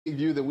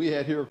View that we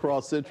had here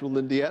across central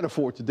Indiana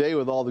for today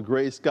with all the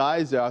gray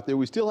skies out there.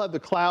 We still have the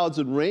clouds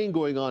and rain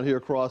going on here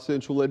across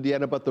central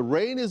Indiana, but the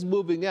rain is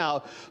moving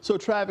out, so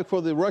traffic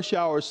for the rush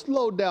hour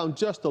slowed down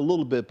just a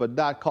little bit, but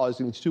not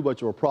causing too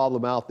much of a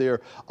problem out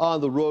there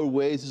on the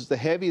roadways. As the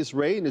heaviest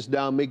rain is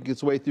now making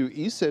its way through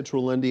east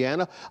central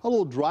Indiana. A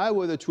little dry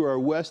weather to our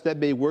west that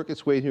may work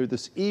its way in here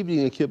this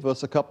evening and give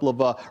us a couple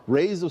of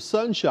rays of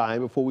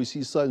sunshine before we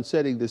see sun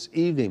setting this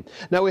evening.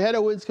 Now we had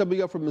our winds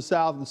coming up from the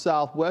south and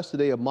southwest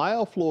today, a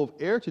mild flow of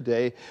air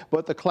today,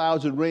 but the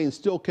clouds and rain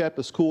still kept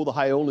us cool. The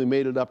high only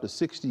made it up to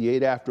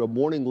 68 after a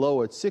morning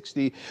low at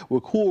 60. We're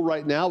cool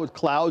right now with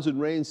clouds and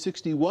rain,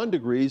 61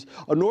 degrees.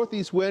 A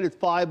northeast wind at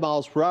 5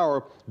 miles per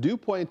hour. Dew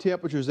point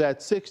temperatures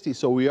at 60,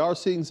 so we are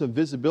seeing some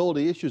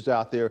visibility issues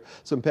out there,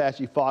 some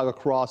patchy fog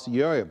across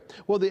the area.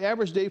 Well, the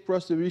average day for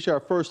us to reach our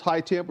first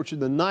high temperature in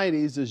the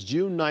 90s is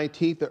June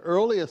 19th, the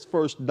earliest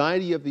first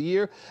 90 of the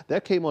year.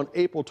 That came on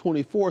April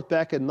 24th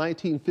back in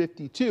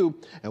 1952,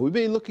 and we've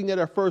been looking at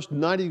our first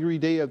 90-degree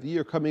day of the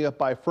year coming up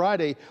by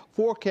Friday,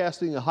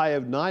 forecasting a high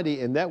of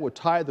 90, and that would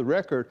tie the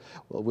record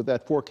with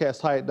that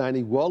forecast high at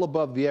 90, well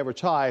above the average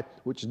high,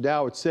 which is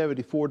now at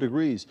 74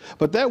 degrees.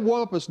 But that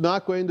warm-up is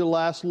not going to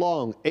last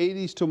long.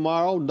 80s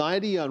tomorrow,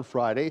 90 on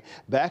Friday,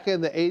 back in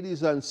the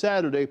 80s on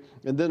Saturday,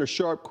 and then a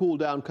sharp cool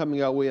down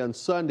coming our way on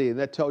Sunday, and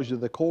that tells you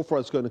the cold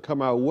front is going to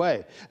come our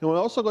way. And we're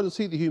also going to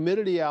see the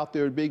humidity out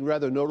there being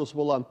rather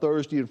noticeable on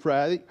Thursday and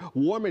Friday.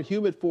 Warm and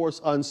humid for us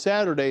on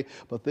Saturday,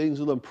 but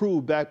things will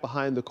improve back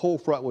behind the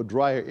cold front with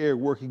drier air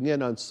working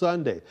in on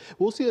Sunday.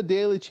 We'll see a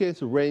daily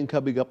chance of rain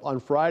coming up on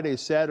Friday,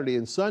 Saturday,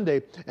 and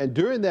Sunday, and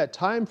during that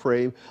time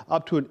frame,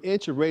 up to an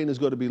inch of rain is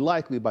going to be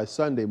likely by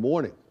Sunday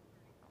morning.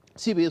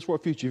 CBS 4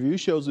 Future View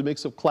shows a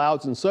mix of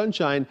clouds and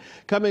sunshine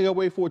coming our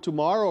way for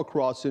tomorrow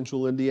across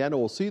central Indiana.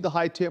 We'll see the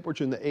high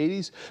temperature in the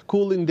 80s,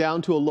 cooling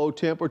down to a low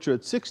temperature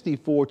at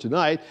 64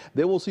 tonight.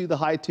 Then we'll see the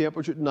high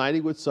temperature at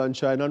 90 with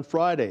sunshine on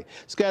Friday.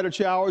 Scattered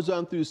showers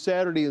on through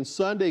Saturday and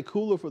Sunday,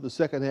 cooler for the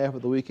second half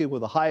of the weekend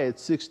with a high at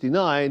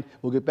 69.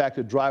 We'll get back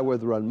to dry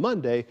weather on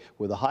Monday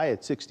with a high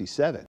at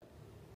 67.